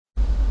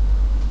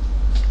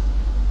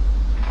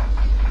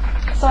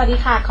สวัสดี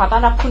ค่ะขอต้อ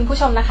นรับคุณผู้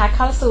ชมนะคะเ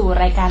ข้าสู่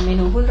รายการเม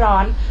นูหุ้นร้อ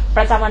นป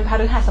ระจำวันพ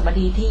ฤหัสบ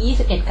ดีที่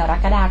21กร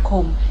กฎาค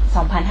ม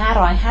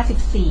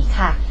2554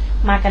ค่ะ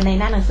มากันใน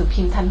หน้าหนังสือ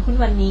พิมพ์ทันหุ้น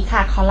วันนี้ค่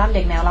ะคอลัมน์เ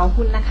ด็กแนวเล่า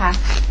หุ้นนะคะ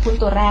หุ้น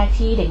ตัวแรก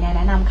ที่เด็กแนวแ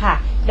นะนำค่ะ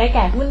ได้แ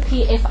ก่หุ้น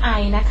TFI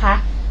นะคะ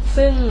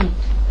ซึ่ง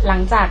หลั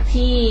งจาก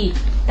ที่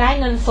ได้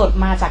เงินสด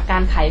มาจากกา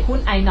รขายหุ้น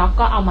iNox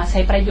ก็เอามาใช้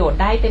ประโยชน์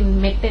ได้เต็ม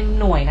เม็ดเต็ม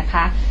หน่วยนะค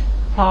ะ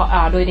เพราะ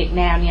โดยเด็กแ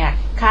นวเนี่ย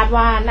คาด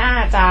ว่าน่า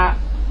จะ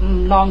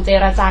ลองเจ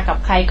รจากับ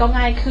ใครก็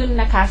ง่ายขึ้น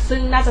นะคะซึ่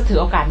งน่าจะถือ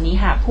โอกาสนี้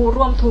หาผู้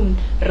ร่วมทุน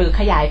หรือ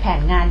ขยายแผ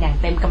นงานอย่าง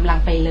เต็มกำลัง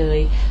ไปเลย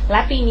และ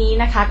ปีนี้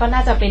นะคะก็น่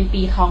าจะเป็น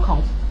ปีทองของ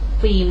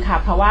ฟิล์มค่ะ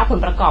เพราะว่าผล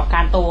ประกอบก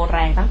ารโตแร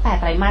งตั้งแต่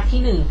ไตรมาส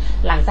ที่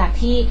1หลังจาก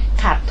ที่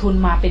ขาดทุน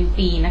มาเป็น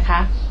ปีนะคะ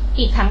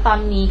อีกทั้งตอน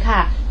นี้ค่ะ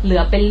เหลื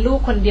อเป็นลูก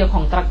คนเดียวข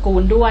องตระกู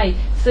ลด้วย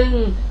ซึ่ง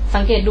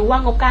สังเกตดูว่า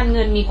งบการเ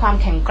งินมีความ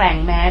แข็งแกร่ง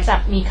แม้จะ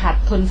มีขาด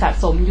ทุนสะ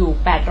สมอยู่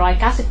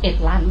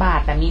891ล้านบาท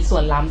แต่มีส่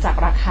วนล้ำจาก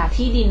ราคา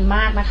ที่ดินม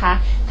ากนะคะ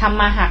นำ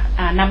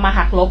มา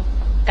หักลบ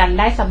กัน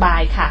ได้สบา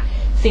ยค่ะ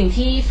สิ่ง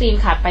ที่ฟิล์ม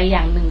ขาดไปอ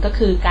ย่างหนึ่งก็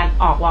คือการ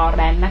ออกวอร์เ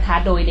รนต์นะคะ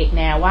โดยเด็กแ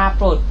นวว่าโ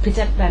ปรดพิจ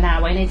ารณา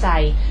ไว้ในใจ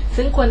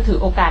ซึ่งควรถือ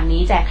โอกาส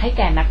นี้แจกให้แ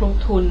ก่นักลง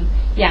ทุน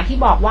อย่างที่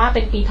บอกว่าเ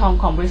ป็นปีทอง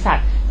ของบริษัท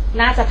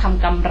น่าจะท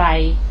ำกำไร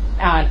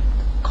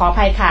ขออ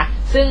ภัยค่ะ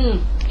ซึ่ง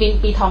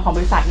ปีทองของบ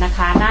ริษัทนะค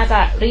ะน่าจะ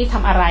รีบท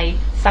ำอะไร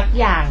สัก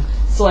อย่าง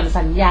ส่วน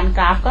สัญญาณก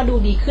ราฟก็ดู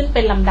ดีขึ้นเ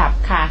ป็นลำดับ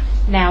ค่ะ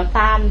แนว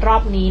ต้านรอ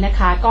บนี้นะค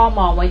ะก็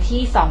มองไว้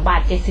ที่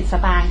2.70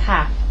 บาทค่ะ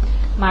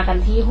มากัน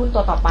ที่หุ้นตั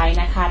วต่อไป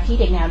นะคะที่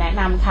เด็กแนวแนะ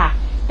นำค่ะ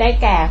ได้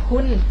แก่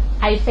หุ้น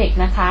iFEX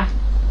นะคะ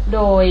โ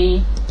ดย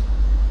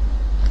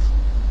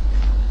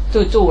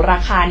จู่ๆรา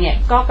คาเนี่ย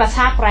ก็กระช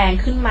ากแรง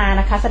ขึ้นมา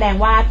นะคะแสดง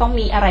ว่าต้อง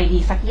มีอะไรดี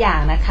สักอย่าง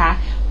นะคะ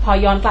พอ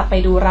ย้อนกลับไป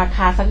ดูราค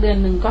าสักเดือน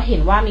หนึ่งก็เห็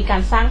นว่ามีกา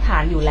รสร้างฐา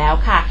นอยู่แล้ว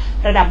ค่ะ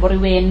ระดับบริ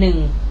เวณ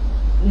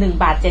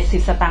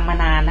1.70 สตางค์มา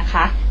นานนะค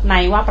ะใน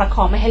ว่าประค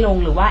องไม่ให้ลง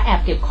หรือว่าแอ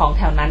บเก็บของแ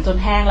ถวนั้นจน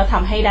แห้งแล้วท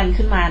ำให้ดัน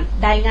ขึ้นมา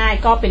ได้ง่าย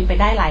ก็เป็นไป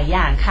ได้หลายอ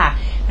ย่างค่ะ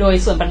โดย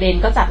ส่วนประเด็น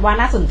ก็จัดว่า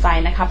น่าสนใจ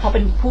นะคะเพราะเ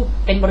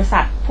ป็นบริษั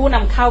ทผู้น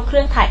ำเข้าเค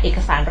รื่องถ่ายเอก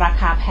สารรา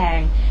คาแพง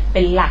เ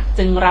ป็นหลัก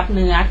จึงรับเ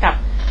นื้อ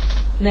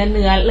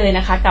เลยน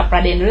ะคะกับปร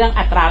ะเด็นเรื่อง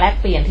อัตราแลก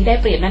เปลี่ยนที่ได้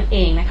เปรียบนั่นเอ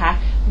งนะคะ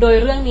โดย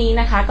เรื่องนี้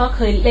นะคะก็เค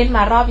ยเล่นม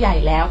ารอบใหญ่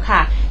แล้วค่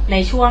ะใน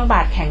ช่วงบ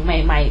าทแข็งใ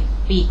หม่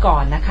ๆปีก่อ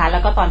นนะคะแล้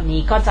วก็ตอน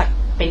นี้ก็จะ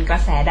เป็นกระ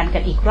แสดันกั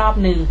นอีกรอบ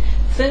หนึ่ง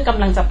ซึ่งก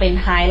ำลังจะเป็น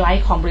ไฮไล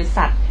ท์ของบริ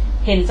ษัท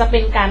เห็นจะเป็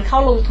นการเข้า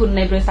ลงทุนใ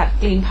นบริษัท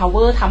Green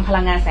Power ทำพ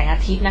ลังงานแสงอา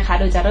ทิตย์นะคะ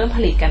โดยจะเริ่มผ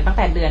ลิตกันตั้งแ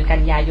ต่เดือนกั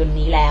นยายน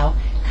นี้แล้ว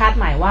คาด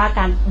หมายว่าก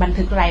ารบัน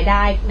ทึกรายไ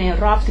ด้ใน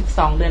รอบ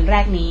12เดือนแร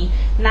กนี้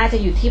น่าจะ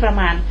อยู่ที่ประ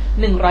มาณ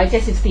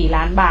174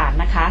ล้านบาท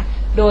นะคะ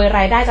โดยร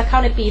ายได้จะเข้า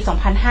ในปี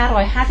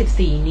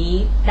2554นี้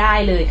ได้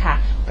เลยค่ะ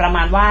ประม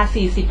าณว่า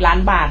40ล้า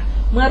นบาท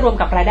เมื่อรวม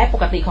กับรายได้ป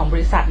กติของบ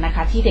ริษัทนะค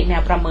ะที่เด็กแน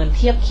วประเมินเ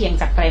ทียบเคียง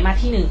จากไตรมาส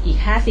ที่1อีก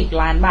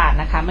50ล้านบาท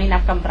นะคะไม่นั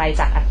บกำไร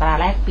จากอัตรา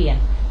แลกเปลี่ยน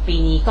ปี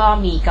นี้ก็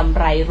มีกำ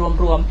ไร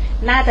รวม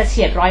ๆน่าจะเ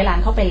ฉียด100ล้าน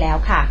เข้าไปแล้ว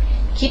ค่ะ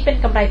คิดเป็น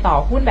กำไรต่อ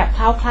หุ้นแบบค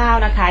ร่าว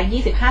ๆนะคะ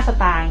25ส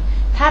ตางค์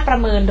ถ้าประ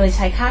เมินโดยใ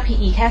ช้ค่า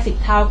PE แค่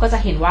10เท่าก็จะ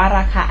เห็นว่าร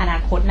าคาอนา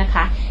คตนะค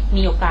ะ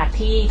มีโอกาส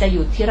ที่จะอ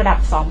ยู่ที่ระดับ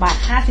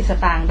2.50 ส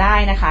ตางค์ได้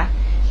นะคะ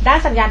ด้าน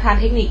สัญญาณทาง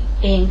เทคนิค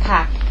เองค่ะ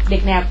เด็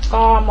กแนว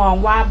ก็มอง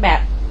ว่าแบ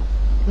บ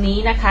นี้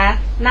นะคะ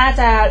น่า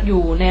จะอ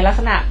ยู่ในลัก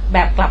ษณะแบ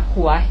บกลับ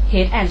หัว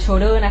Head and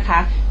Shoulder นะคะ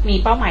มี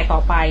เป้าหมายต่อ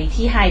ไป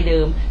ที่ไฮเดิ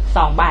ม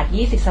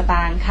2.20 สต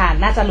างค์ค่ะ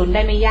น่าจะลุ้นไ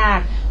ด้ไม่ยาก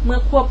เมื่อ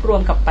ควบรว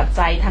มกับปัจ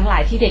จัยทั้งหลา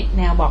ยที่เด็กแ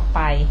นวบอกไป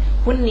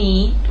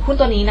หุ้น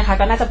ตัวนี้นะคะ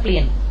ก็น่าจะเปลี่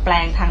ยนแปล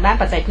งทางด้าน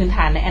ปัจจัยพื้นฐ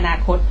านในอนา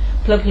คต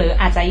เผลอ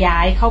ๆอาจจะย้า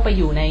ยเข้าไปอ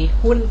ยู่ใน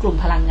หุ้นกลุ่ม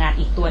พลังงาน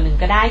อีกตัวหนึ่ง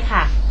ก็ได้ค่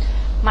ะ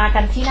มากั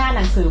นที่หน้าห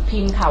นังสือพิ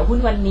มพ์ข่าวหุ้น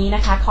วันนี้น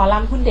ะคะคอลั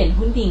มน์หุ้นเด่น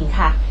หุ้นดิ่ง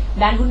ค่ะ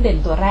ด้านหุ้นเด่น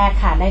ตัวแรก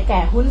ค่ะได้แก่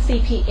หุ้น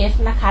CPF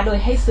นะคะโดย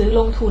ให้ซื้อล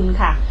งทุน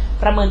ค่ะ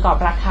ประเมินกรอบ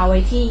ราคาไว้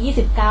ที่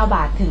29 บ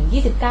าทถึง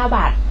29 บ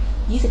าท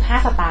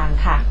25 สตางค์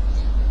ค่ะ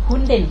หุ้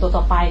นเด่นตัว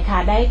ต่อไปค่ะ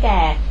ได้แก่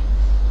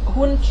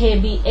หุ้น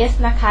KBS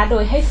นะคะโด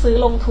ยให้ซื้อ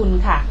ลงทุน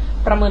ค่ะ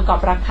ประเมินกรอ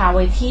บราคาไ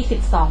ว้ที่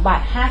12 บา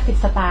ท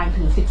50 สตางค์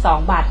ถึง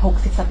12 บาท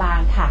60 สตาง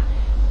ค์ค่ะ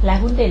และ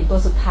หุ้นเด่นตัว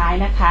สุดท้าย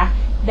นะคะ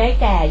ได้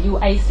แก่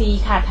UIC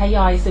ค่ะทย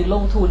อยซื้อล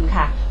งทุน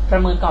ค่ะปร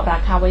ะเมินกรอบรา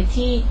คาไว้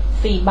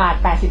ที่4 บาท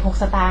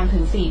86 สตางค์ถึ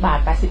ง4 บาท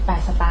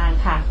88 สตางค์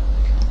ค่ะ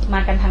มา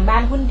กันทางด้า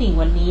นหุ้นดิ่ง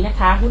วันนี้นะ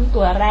คะหุ้น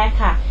ตัวแรก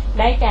ค่ะ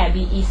ได้แก่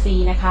BEC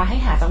นะคะให้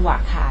หาจังหวะ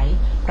ขาย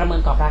ประเมิน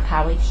กรอบราคา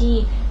ไว้ที่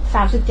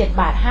37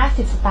 บาท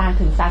50 สตางค์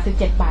ถึง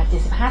37 บาท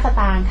75 ส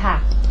ตางค์ค่ะ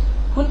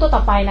หุ้นตัวต่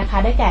อไปนะคะ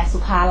ได้แก่สุ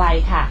ภาลัย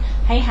ค่ะ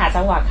ให้หา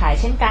จังหวะขาย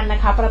เช่นกันนะ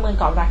คะประเมิน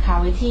กรอบราคา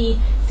ไว้ที่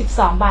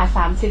12 บาท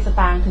30 ส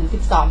ตางค์ถึง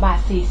12 บาท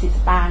40 ส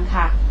ตางค์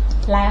ค่ะ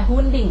และ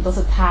หุ้นดิ่งตัว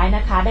สุดท้ายน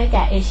ะคะได้แ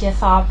ก่เอเชีย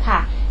ซอฟท์ค่ะ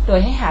โดย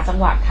ให้หาจัง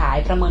หวะขาย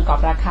ประเมินกรอ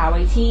บราคาไ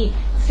ว้ที่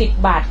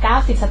10 บาท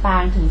90 สตา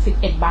งค์ถึง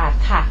11 บาท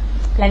ค่ะ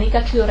และนี่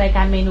ก็คือรายก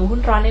ารเมนูหุ้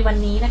นร้อนในวัน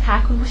นี้นะคะ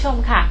คุณผู้ชม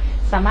ค่ะ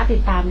สามารถติ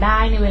ดตามได้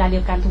ในเวลาเดี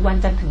ยวกันทุกวัน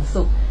จันทร์ถึง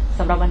ศุกร์ส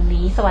ำหรับวัน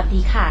นี้สวัส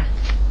ดีค่ะ